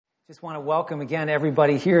Just want to welcome again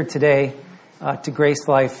everybody here today to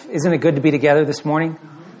GraceLife. Isn't it good to be together this morning?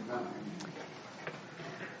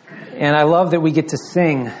 And I love that we get to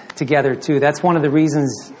sing together too. That's one of the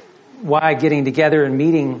reasons why getting together and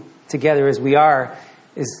meeting together as we are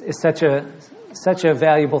is such a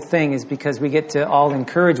valuable thing, is because we get to all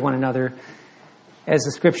encourage one another, as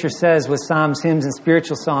the scripture says, with psalms, hymns, and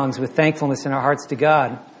spiritual songs, with thankfulness in our hearts to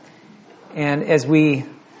God. And as we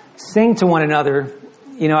sing to one another,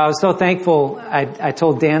 you know, I was so thankful. I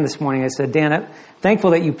told Dan this morning, I said, Dan, I'm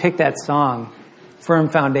thankful that you picked that song, Firm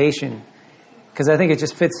Foundation, because I think it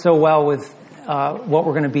just fits so well with what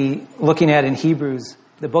we're going to be looking at in Hebrews,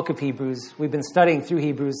 the book of Hebrews. We've been studying through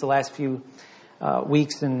Hebrews the last few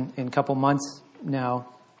weeks and couple months now.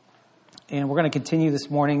 And we're going to continue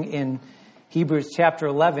this morning in Hebrews chapter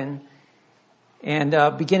 11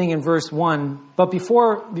 and beginning in verse 1. But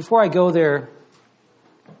before I go there,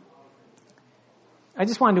 I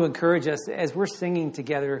just wanted to encourage us as we're singing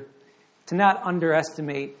together to not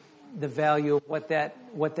underestimate the value of what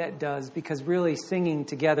that does, because really singing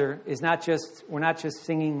together is we're not just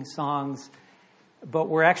singing songs, but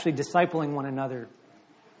we're actually discipling one another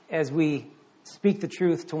as we speak the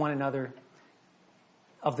truth to one another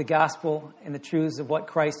of the gospel and the truths of what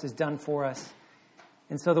Christ has done for us.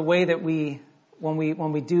 And so the way that when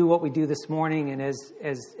we do what we do this morning, and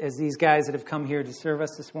as these guys that have come here to serve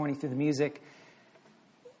us this morning through the music,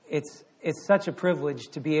 it's such a privilege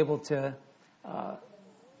to be able to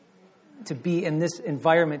be in this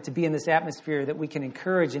environment, to be in this atmosphere that we can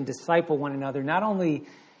encourage and disciple one another, not only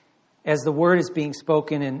as the word is being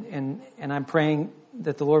spoken, and I'm praying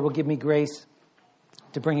that the Lord will give me grace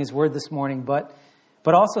to bring his word this morning, but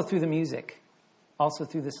also through the music, also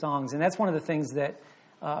through the songs. And that's one of the things that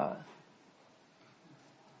I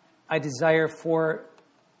desire for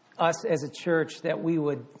us as a church, that we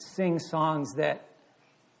would sing songs that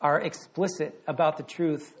are explicit about the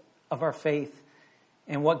truth of our faith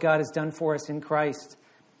and what God has done for us in Christ,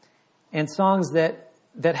 and songs that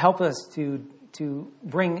help us to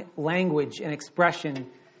bring language and expression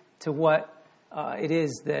to what it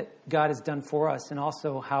is that God has done for us, and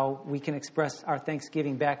also how we can express our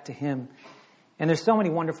thanksgiving back to him. And there's so many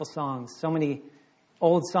wonderful songs, so many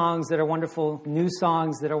old songs that are wonderful, new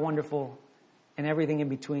songs that are wonderful, and everything in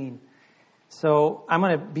between. So I'm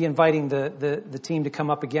going to be inviting the team to come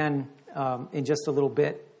up again in just a little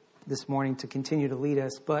bit this morning to continue to lead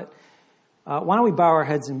us. But why don't we bow our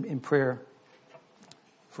heads in prayer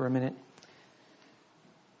for a minute.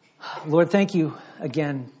 Lord, thank you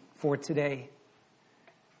again for today,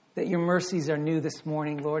 that your mercies are new this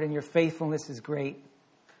morning, Lord, and your faithfulness is great.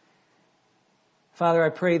 Father, I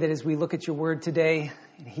pray that as we look at your word today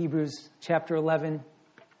in Hebrews chapter 11,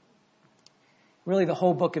 really the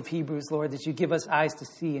whole book of Hebrews, Lord, that you give us eyes to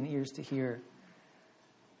see and ears to hear.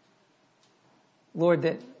 Lord,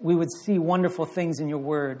 that we would see wonderful things in your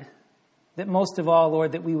word, that most of all,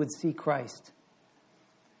 Lord, that we would see Christ.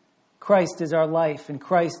 Christ is our life, and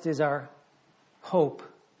Christ is our hope.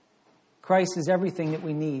 Christ is everything that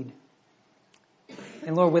we need.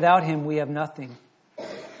 And Lord, without him, we have nothing.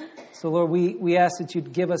 So Lord, we ask that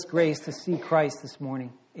you'd give us grace to see Christ this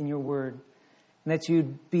morning in your word, and that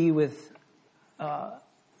you'd be with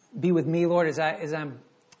me, Lord, as I'm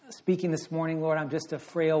speaking this morning. Lord, I'm just a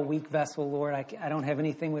frail, weak vessel, Lord. I don't have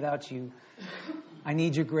anything without you. I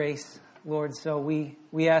need your grace, Lord. So we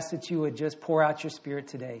ask that you would just pour out your Spirit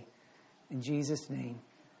today. In Jesus' name,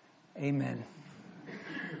 amen.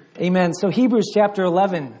 Amen. So Hebrews chapter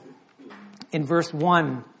 11 in verse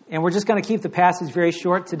 1. And we're just going to keep the passage very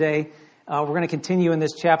short today. We're going to continue in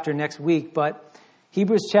this chapter next week. But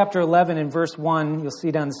Hebrews chapter 11 in verse 1, you'll see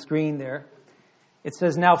it on the screen there. It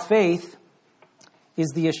says, "Now faith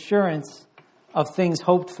is the assurance of things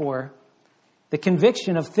hoped for, the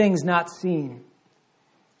conviction of things not seen.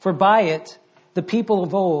 For by it the people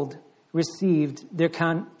of old received their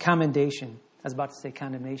commendation." I was about to say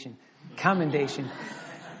condemnation. Commendation.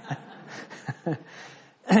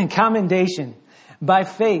 Commendation. "By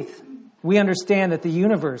faith we understand that the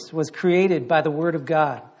universe was created by the word of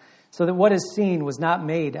God, so that what is seen was not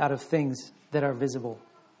made out of things that are visible."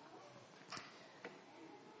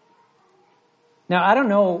 Now, I don't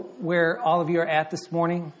know where all of you are at this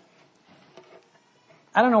morning.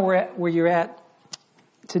 I don't know where you're at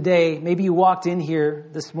today. Maybe you walked in here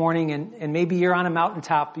this morning and maybe you're on a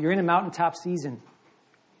mountaintop. You're in a mountaintop season.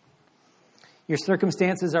 Your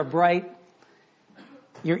circumstances are bright.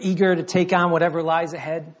 You're eager to take on whatever lies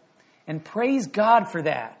ahead. And praise God for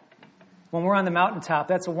that. When we're on the mountaintop,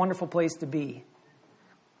 that's a wonderful place to be.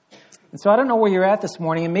 And so I don't know where you're at this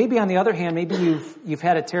morning. And maybe on the other hand, maybe you've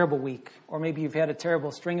had a terrible week, or maybe you've had a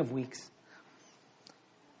terrible string of weeks.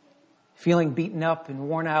 feeling beaten up and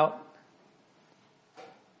worn out,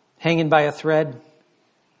 hanging by a thread,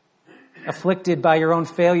 afflicted by your own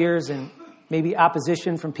failures and maybe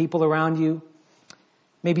opposition from people around you,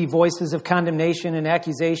 maybe voices of condemnation and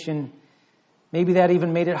accusation, maybe that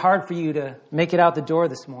even made it hard for you to make it out the door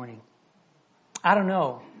this morning. I don't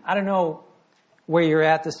know. I don't know where you're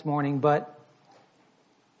at this morning, but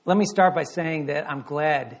let me start by saying that I'm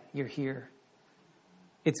glad you're here.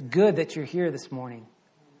 It's good that you're here this morning,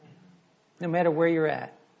 no matter where you're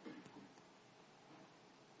at.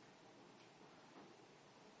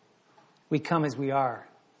 We come as we are.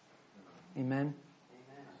 Amen?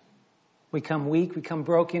 We come weak, we come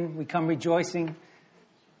broken, we come rejoicing,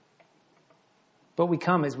 but we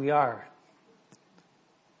come as we are.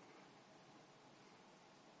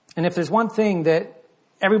 And if there's one thing that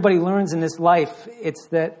everybody learns in this life, it's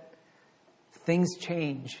that things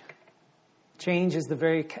change. Change is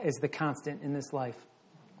the constant in this life.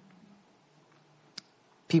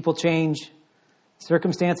 People change,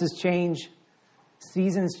 circumstances change,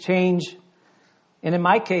 seasons change, and in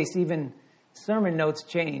my case, even sermon notes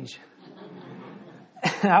change.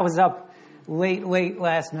 I was up late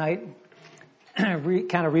last night,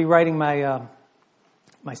 kind of rewriting my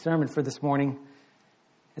sermon for this morning.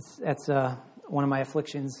 That's one of my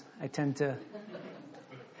afflictions. I tend to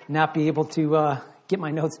not be able to get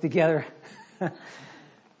my notes together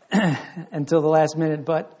until the last minute,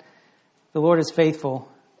 but the Lord is faithful.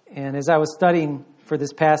 And as I was studying for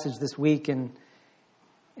this passage this week and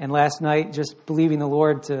last night, just believing the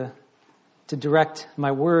Lord to direct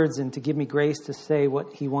my words and to give me grace to say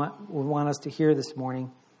what He would want us to hear this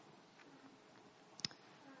morning.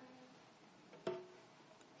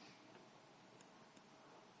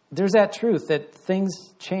 There's that truth that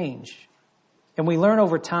things change. And we learn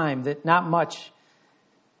over time that not much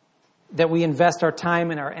that we invest our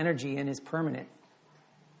time and our energy in is permanent.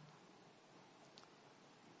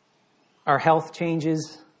 Our health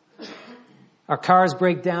changes. Our cars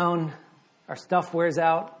break down. Our stuff wears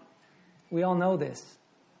out. We all know this.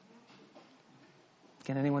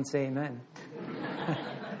 Can anyone say amen?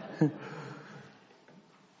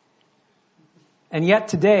 And yet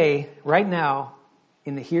today, right now,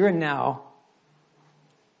 in the here and now,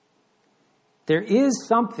 there is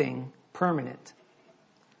something permanent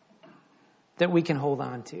that we can hold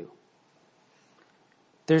on to.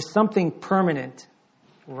 There's something permanent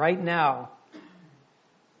right now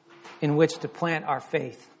in which to plant our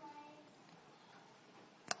faith.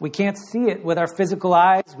 We can't see it with our physical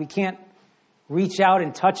eyes. We can't reach out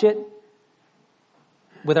and touch it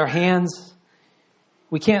with our hands.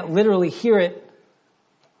 We can't literally hear it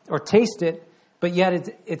or taste it, but yet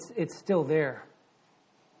it's still there.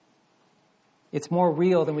 It's more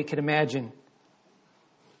real than we could imagine.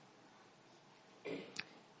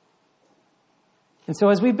 And so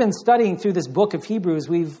as we've been studying through this book of Hebrews,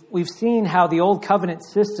 we've seen how the old covenant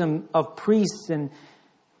system of priests and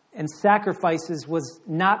sacrifices was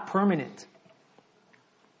not permanent.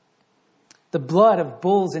 The blood of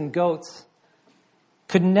bulls and goats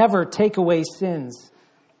could never take away sins.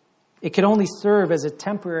 It could only serve as a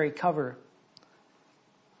temporary cover.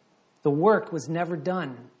 The work was never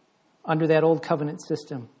done under that old covenant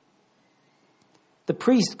system. The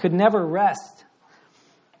priest could never rest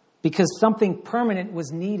because something permanent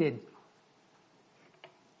was needed.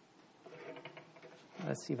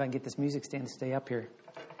 Let's see if I can get this music stand to stay up here.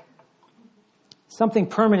 Something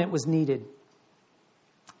permanent was needed.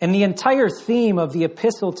 And the entire theme of the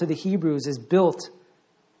epistle to the Hebrews is built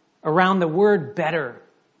around the word better.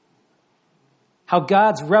 How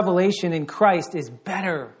God's revelation in Christ is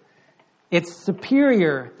better. It's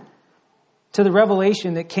superior to the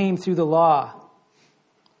revelation that came through the law.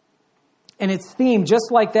 And its theme,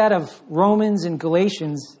 just like that of Romans and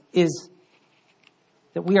Galatians, is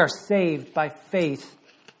that we are saved by faith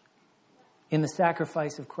in the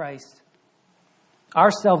sacrifice of Christ. Our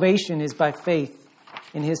salvation is by faith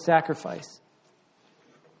in His sacrifice.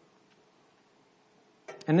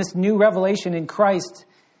 And this new revelation in Christ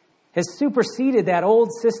has superseded that old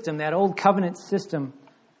system, that old covenant system,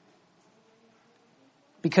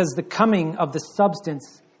 because the coming of the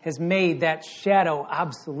substance has made that shadow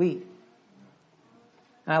obsolete.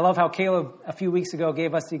 And I love how Caleb a few weeks ago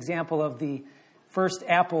gave us the example of the first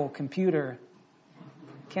Apple computer.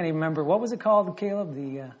 Can't even remember. What was it called, Caleb? The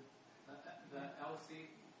LC,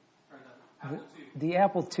 or the Apple II. The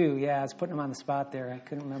Apple II, yeah. I was putting him on the spot there. I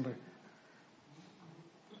couldn't remember.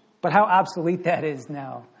 But how obsolete that is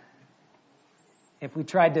now. If we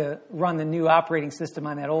tried to run the new operating system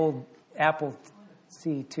on that old Apple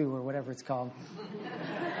C2 or whatever it's called.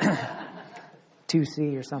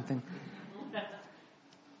 2C or something.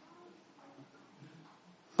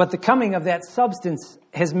 But the coming of that substance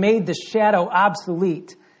has made the shadow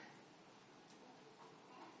obsolete.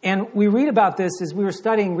 And we read about this as we were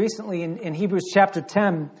studying recently in Hebrews chapter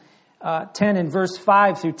 10 and verse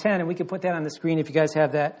 5 through 10. And we can put that on the screen if you guys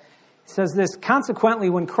have that. It says this: consequently,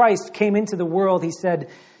 when Christ came into the world, he said,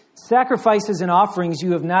 sacrifices and offerings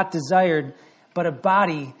you have not desired, but a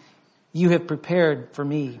body you have prepared for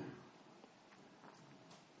me.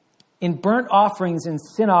 In burnt offerings and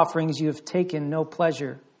sin offerings you have taken no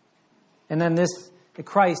pleasure. And then the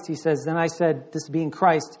Christ, he says, then I said, this being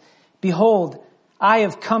Christ, behold, I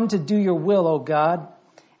have come to do your will, O God,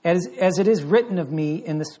 as it is written of me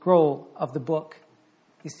in the scroll of the book.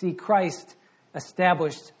 You see, Christ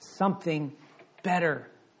established something better.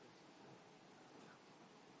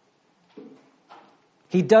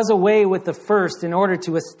 He does away with the first in order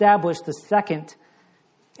to establish the second.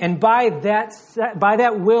 And by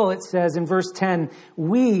that will, it says in verse 10,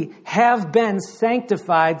 we have been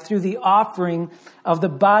sanctified through the offering of the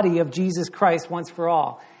body of Jesus Christ once for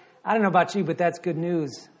all. I don't know about you, but that's good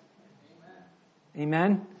news.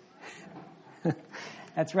 Amen?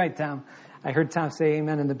 That's right, Tom. I heard Tom say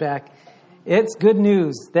amen in the back. It's good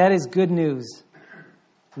news. That is good news.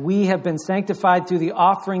 We have been sanctified through the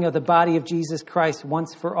offering of the body of Jesus Christ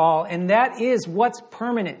once for all. And that is what's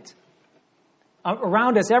permanent.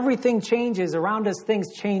 Around us, everything changes. Around us,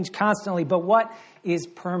 things change constantly. But what is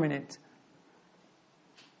permanent?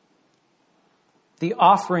 The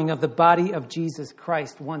offering of the body of Jesus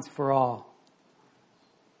Christ once for all.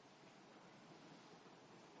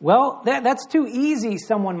 Well, that's too easy,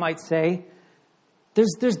 someone might say.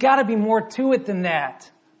 There's got to be more to it than that.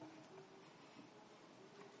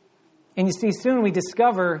 And you see, soon we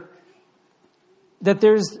discover that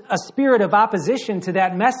there's a spirit of opposition to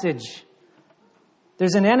that message.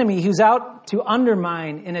 There's an enemy who's out to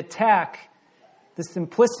undermine and attack the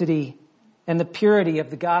simplicity and the purity of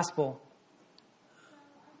the gospel.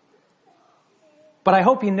 But I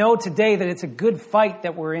hope you know today that it's a good fight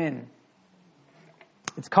that we're in.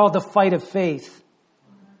 It's called the fight of faith.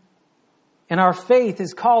 And our faith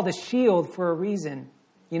is called a shield for a reason.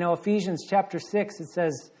 You know, Ephesians chapter 6, it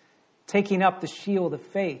says, taking up the shield of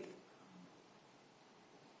faith.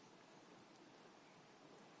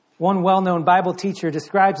 One well-known Bible teacher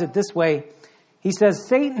describes it this way. He says,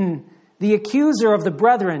 Satan, the accuser of the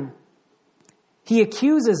brethren, he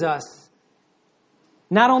accuses us,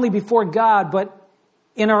 not only before God, but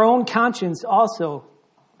in our own conscience also.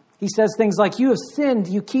 He says things like, you have sinned,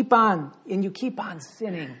 you keep on, and you keep on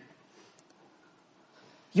sinning.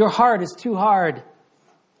 Your heart is too hard,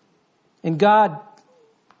 and God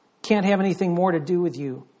can't have anything more to do with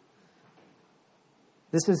you.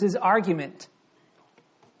 This is his argument.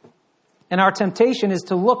 And our temptation is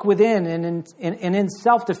to look within, and in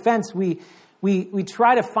self-defense, we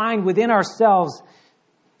try to find within ourselves,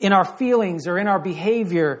 in our feelings or in our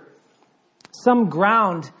behavior, some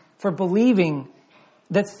ground for believing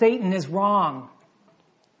that Satan is wrong.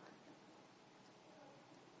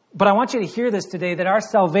 But I want you to hear this today, that our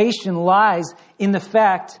salvation lies in the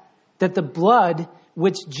fact that the blood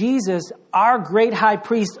which Jesus, our great high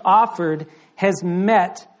priest, offered has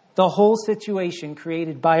met the whole situation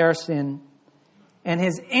created by our sin and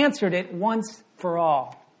has answered it once for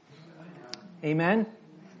all. Amen?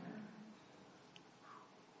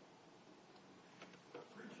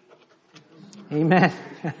 Amen.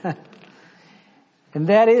 And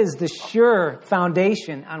that is the sure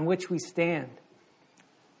foundation on which we stand.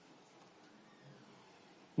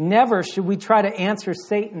 Never should we try to answer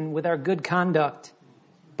Satan with our good conduct,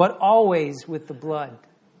 but always with the blood.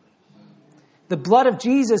 The blood of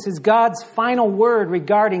Jesus is God's final word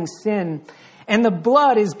regarding sin, and the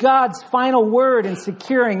blood is God's final word in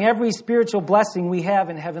securing every spiritual blessing we have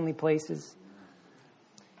in heavenly places.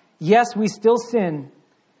 Yes, we still sin,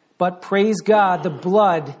 but praise God, the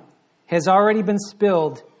blood has already been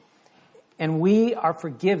spilled, and we are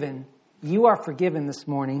forgiven. You are forgiven this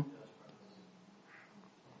morning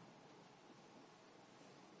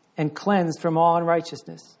and cleansed from all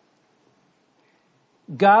unrighteousness.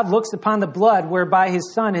 God looks upon the blood whereby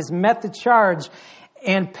his Son has met the charge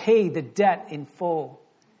and paid the debt in full.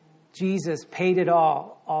 Jesus paid it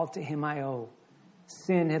all to him I owe.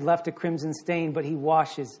 Sin had left a crimson stain, but he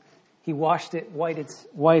washed it white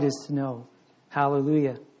as snow.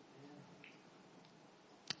 Hallelujah.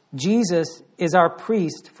 Jesus is our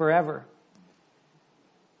priest forever.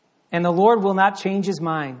 And the Lord will not change his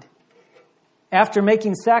mind. After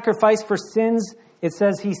making sacrifice for sins, it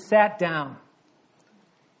says he sat down.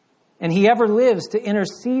 And he ever lives to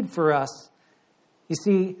intercede for us. You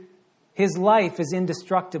see, his life is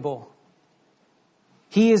indestructible.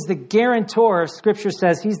 He is the guarantor, Scripture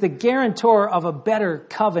says, he's the guarantor of a better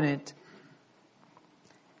covenant.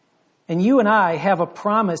 And you and I have a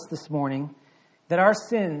promise this morning that our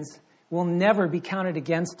sins will never be counted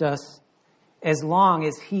against us as long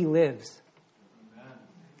as he lives.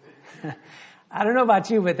 I don't know about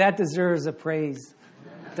you, but that deserves a praise.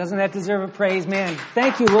 Doesn't that deserve a praise, man?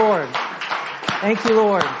 Thank you, Lord. Thank you,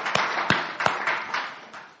 Lord.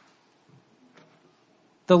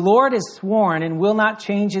 The Lord has sworn and will not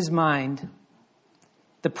change his mind.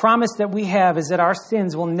 The promise that we have is that our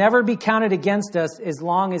sins will never be counted against us as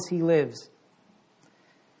long as he lives.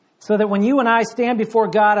 So that when you and I stand before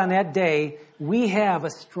God on that day, we have a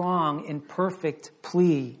strong and perfect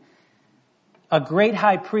plea. A great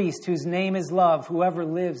high priest whose name is love, whoever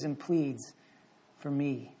lives and pleads for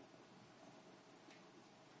me.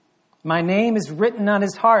 My name is written on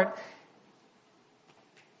his heart,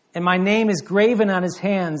 and my name is graven on his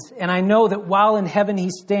hands, and I know that while in heaven he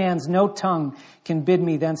stands, no tongue can bid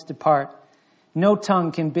me thence depart. No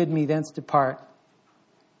tongue can bid me thence depart.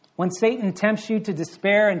 When Satan tempts you to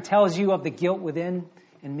despair and tells you of the guilt within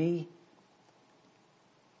and me,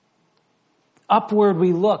 upward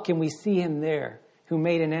we look and we see him there who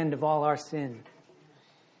made an end of all our sin.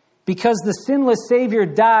 Because the sinless Savior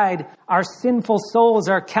died, our sinful souls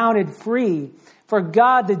are counted free. For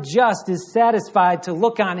God the just is satisfied to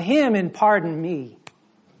look on him and pardon me.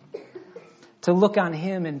 To look on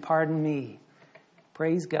him and pardon me.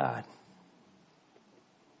 Praise God.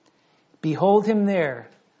 Behold him there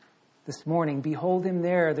this morning. Behold him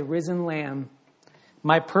there, the risen Lamb.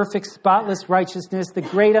 My perfect, spotless righteousness, the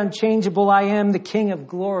great unchangeable I am, the King of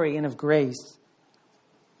glory and of grace.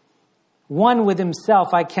 One with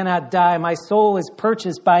himself, I cannot die. My soul is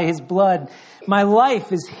purchased by his blood. My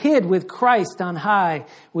life is hid with Christ on high.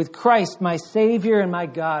 With Christ, my Savior and my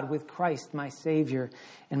God. With Christ, my Savior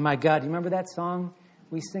and my God. You remember that song?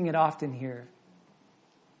 We sing it often here.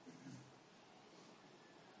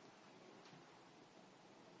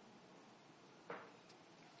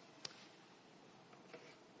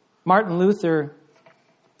 Martin Luther,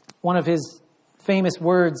 one of his famous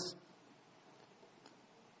words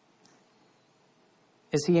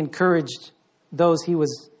as he encouraged those he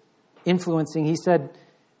was influencing, he said,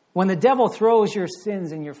 when the devil throws your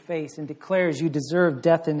sins in your face and declares you deserve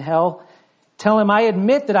death in hell, tell him, I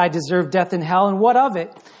admit that I deserve death in hell, and what of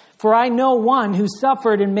it? For I know one who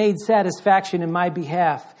suffered and made satisfaction in my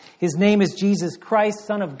behalf. His name is Jesus Christ,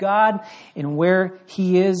 Son of God, and where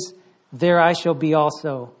he is, there I shall be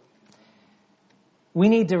also. We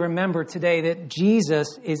need to remember today that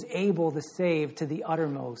Jesus is able to save to the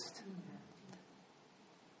uttermost.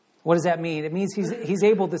 What does that mean? It means he's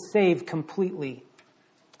able to save completely.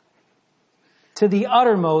 To the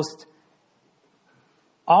uttermost,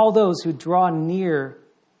 all those who draw near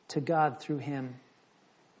to God through him.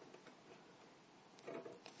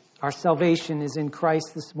 Our salvation is in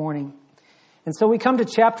Christ this morning. And so we come to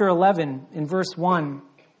chapter 11 in verse 1,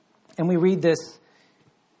 and we read this.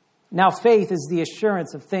 Now faith is the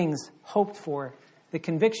assurance of things hoped for, the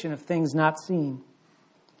conviction of things not seen.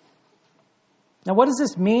 Now, what does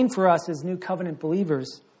this mean for us as New Covenant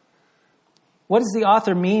believers? What does the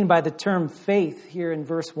author mean by the term faith here in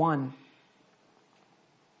verse 1?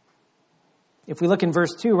 If we look in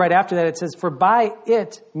verse 2, right after that, it says, for by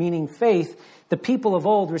it, meaning faith, the people of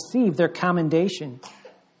old received their commendation.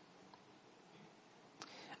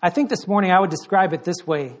 I think this morning I would describe it this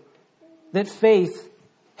way, that faith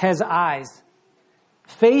has eyes.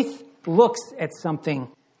 Faith looks at something.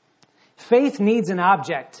 Faith needs an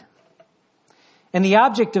object. And the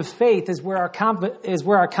object of faith is where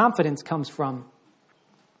our confidence comes from.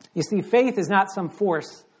 You see, faith is not some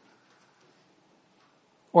force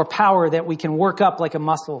or power that we can work up like a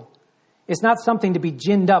muscle. It's not something to be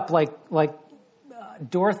ginned up like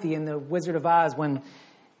Dorothy in The Wizard of Oz when,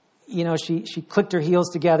 she clicked her heels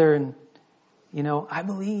together and, I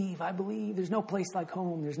believe, there's no place like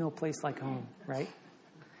home, there's no place like home, right?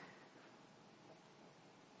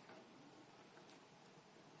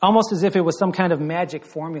 Almost as if it was some kind of magic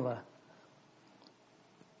formula.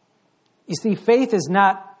 You see, faith is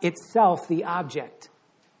not itself the object.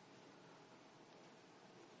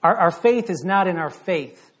 Our faith is not in our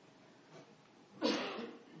faith.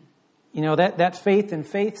 That faith and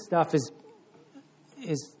faith stuff is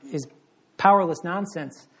powerless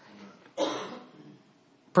nonsense.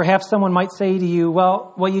 Perhaps someone might say to you,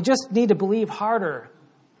 well, you just need to believe harder.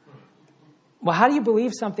 Well, how do you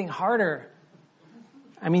believe something harder?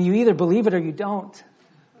 I mean, you either believe it or you don't.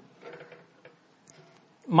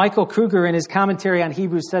 Michael Kruger, in his commentary on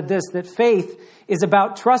Hebrews, said this, that faith is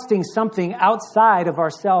about trusting something outside of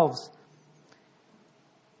ourselves.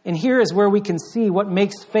 And here is where we can see what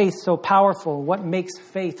makes faith so powerful, what makes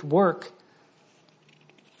faith work.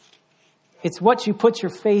 It's what you put your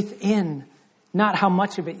faith in, not how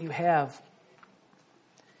much of it you have.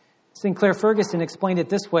 Sinclair Ferguson explained it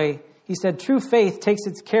this way. He said, true faith takes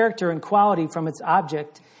its character and quality from its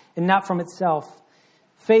object and not from itself.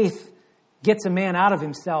 Faith gets a man out of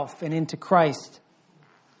himself and into Christ.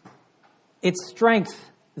 Its strength,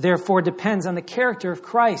 therefore, depends on the character of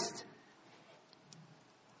Christ.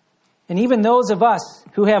 And even those of us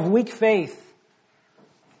who have weak faith,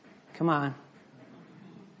 come on.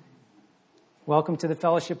 Welcome to the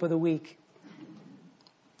fellowship of the weak.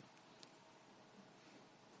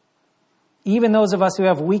 Even those of us who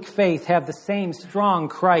have weak faith have the same strong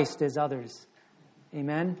Christ as others.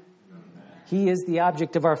 Amen? He is the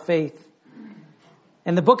object of our faith.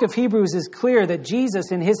 And the book of Hebrews is clear that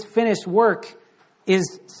Jesus in his finished work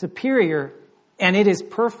is superior and it is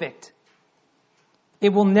perfect.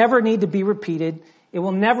 It will never need to be repeated. It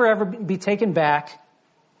will never ever be taken back.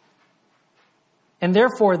 And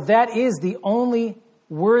therefore, that is the only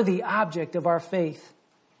worthy object of our faith.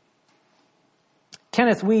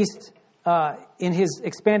 Kenneth Wiest, in his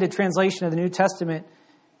expanded translation of the New Testament,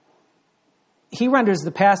 he renders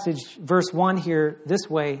the passage, verse 1 here, this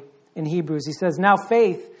way in Hebrews. He says, now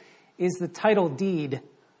faith is the title deed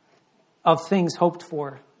of things hoped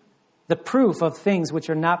for, the proof of things which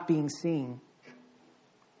are not being seen.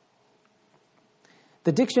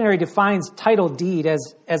 The dictionary defines title deed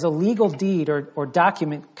as a legal deed or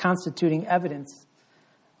document constituting evidence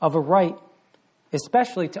of a right,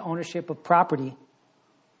 especially to ownership of property.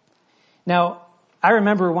 Now, I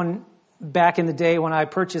remember back in the day when I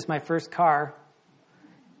purchased my first car,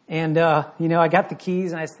 and I got the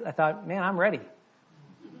keys, and I thought, man, I'm ready.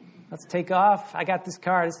 Let's take off. I got this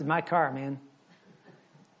car. This is my car, man.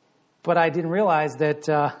 But I didn't realize that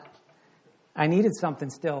I needed something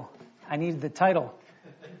still. I needed the title.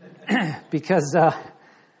 Because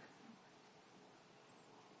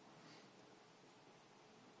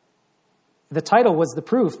the title was the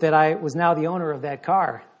proof that I was now the owner of that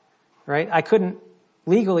car, right? I couldn't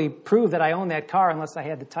legally prove that I owned that car unless I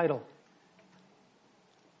had the title.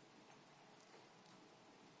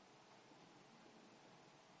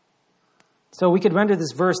 So we could render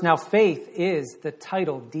this verse, now faith is the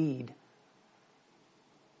title deed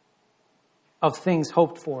of things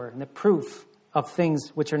hoped for and the proof of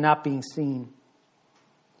things which are not being seen.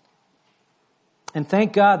 And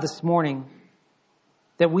thank God this morning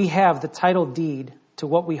that we have the title deed to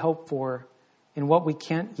what we hope for and what we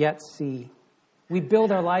can't yet see. We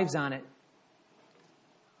build our lives on it.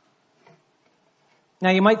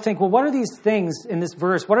 Now you might think, well, what are these things in this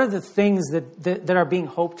verse? What are the things that are being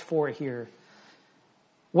hoped for here?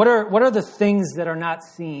 What are the things that are not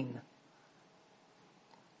seen?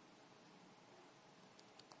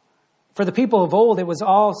 For the people of old, it was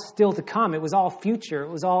all still to come. It was all future. It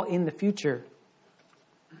was all in the future.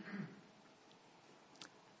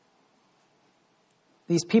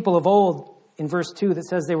 These people of old, in verse 2, that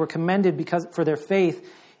says they were commended for their faith,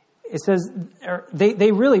 it says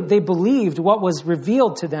they believed what was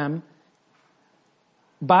revealed to them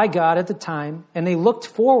by God at the time, and they looked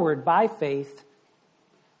forward by faith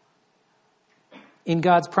in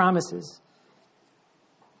God's promises.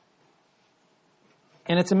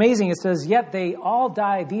 And it's amazing, it says, yet they all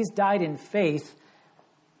died, these died in faith,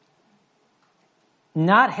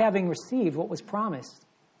 not having received what was promised.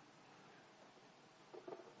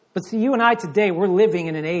 But see, you and I today, we're living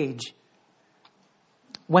in an age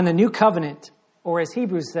when the new covenant, or as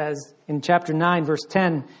Hebrews says in chapter 9, verse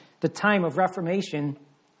 10, the time of Reformation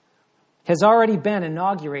has already been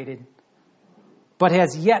inaugurated, but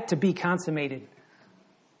has yet to be consummated.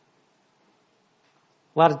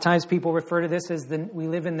 A lot of times people refer to this as we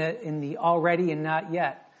live in the already and not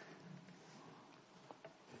yet.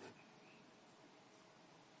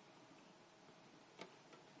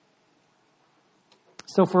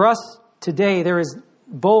 So for us today, there is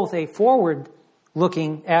both a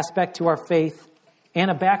forward-looking aspect to our faith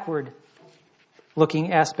and a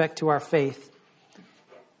backward-looking aspect to our faith.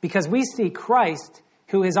 Because we see Christ,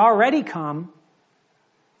 who has already come,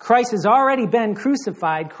 Christ has already been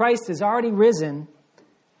crucified, Christ has already risen,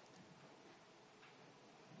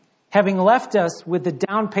 having left us with the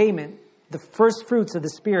down payment, the first fruits of the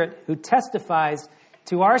Spirit, who testifies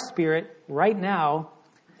to our spirit right now,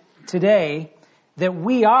 today, that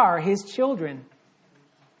we are His children.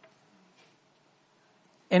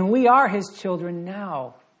 And we are His children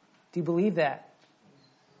now. Do you believe that?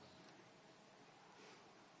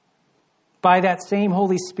 By that same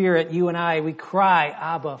Holy Spirit, you and I, we cry,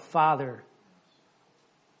 Abba, Father.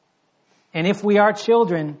 And if we are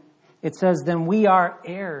children, it says, then we are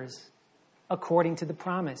heirs according to the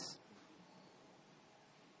promise.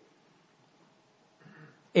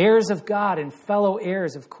 Heirs of God and fellow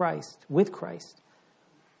heirs of Christ, with Christ.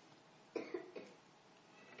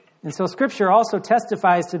 And so Scripture also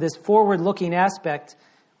testifies to this forward-looking aspect.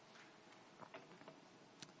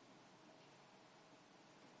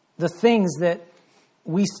 The things that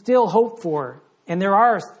we still hope for, and there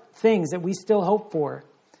are things that we still hope for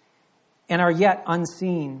and are yet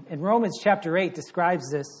unseen. And Romans chapter 8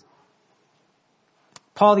 describes this.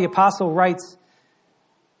 Paul the Apostle writes,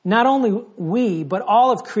 not only we, but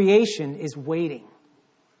all of creation is waiting,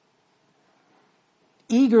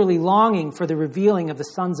 eagerly longing for the revealing of the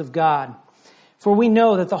sons of God. For we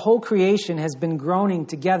know that the whole creation has been groaning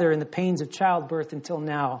together in the pains of childbirth until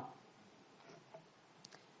now.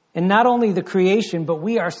 And not only the creation, but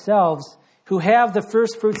we ourselves who have the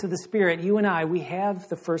first fruits of the Spirit, you and I, we have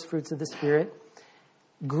the first fruits of the Spirit,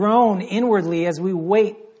 groan inwardly as we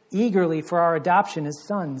wait eagerly for our adoption as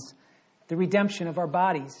sons, the redemption of our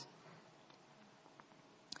bodies.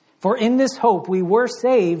 For in this hope we were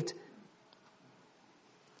saved.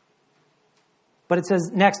 But it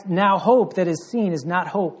says next, now hope that is seen is not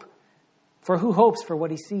hope. For who hopes for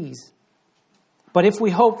what he sees? But if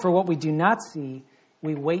we hope for what we do not see,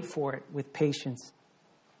 we wait for it with patience.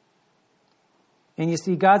 And you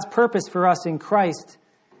see, God's purpose for us in Christ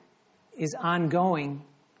is ongoing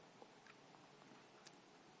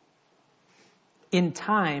in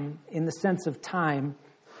time, in the sense of time.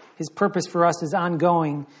 His purpose for us is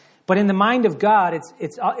ongoing. But in the mind of God,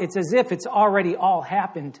 it's as if it's already all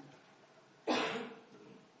happened.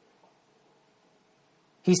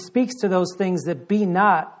 He speaks to those things that be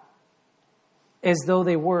not as though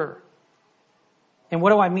they were. And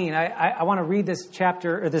what do I mean? I want to read this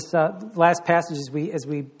chapter, or this last passage as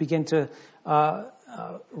we begin to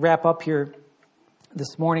wrap up here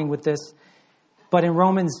this morning with this. But in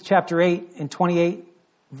Romans chapter 8 and 28,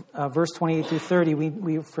 verse 28 through 30,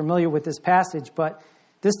 we're familiar with this passage. But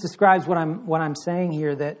this describes what I'm saying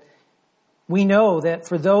here, that we know that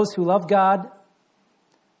for those who love God,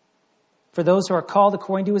 for those who are called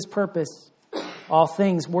according to his purpose, all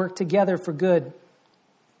things work together for good.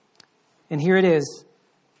 And here it is.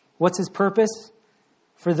 What's his purpose?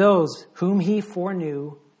 For those whom he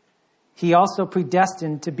foreknew, he also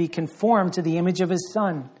predestined to be conformed to the image of his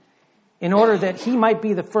Son, in order that he might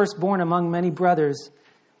be the firstborn among many brothers.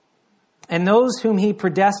 And those whom he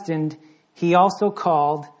predestined, he also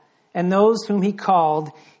called. And those whom he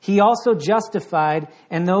called, he also justified.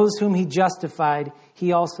 And those whom he justified,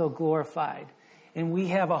 he also glorified. And we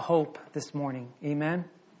have a hope this morning. Amen?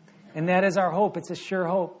 And that is our hope. It's a sure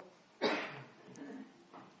hope.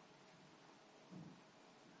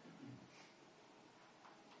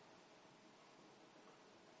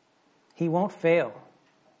 He won't fail.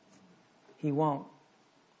 He won't.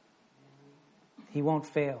 He won't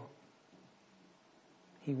fail.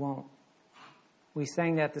 He won't. We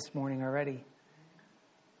sang that this morning already.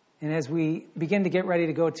 And as we begin to get ready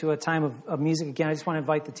to go to a time of music again, I just want to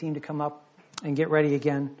invite the team to come up and get ready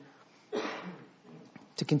again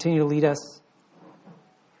to continue to lead us.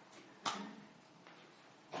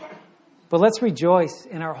 But let's rejoice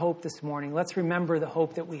in our hope this morning. Let's remember the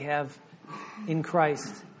hope that we have in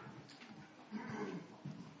Christ.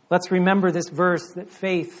 Let's remember this verse that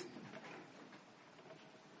faith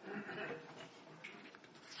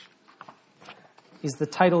is the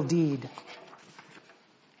title deed.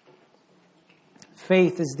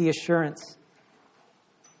 Faith is the assurance.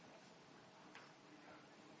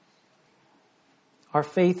 Our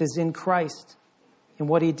faith is in Christ and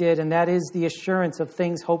what he did, and that is the assurance of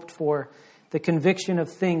things hoped for, the conviction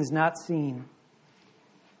of things not seen.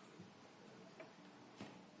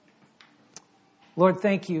 Lord,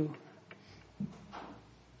 thank you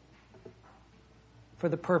for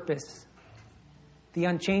the purpose, the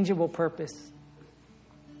unchangeable purpose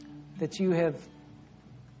that you have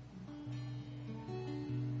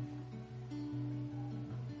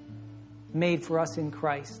made for us in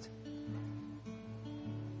Christ.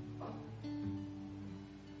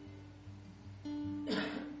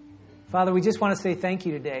 Father, we just want to say thank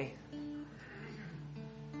you today.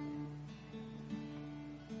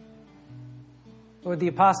 Lord, the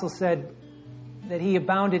apostle said that he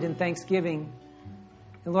abounded in thanksgiving.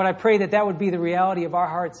 And Lord, I pray that that would be the reality of our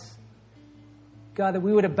hearts. God, that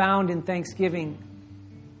we would abound in thanksgiving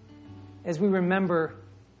as we remember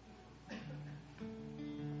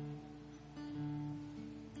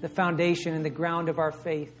the foundation and the ground of our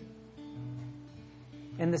faith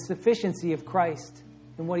and the sufficiency of Christ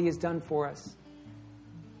and what he has done for us.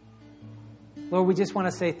 Lord, we just want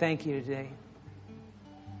to say thank you today.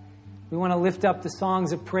 We want to lift up the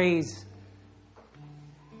songs of praise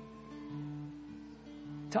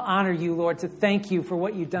to honor you, Lord, to thank you for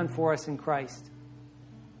what you've done for us in Christ.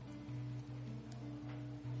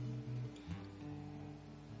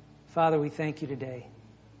 Father, we thank you today.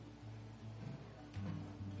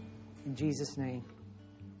 In Jesus' name,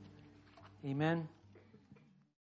 amen.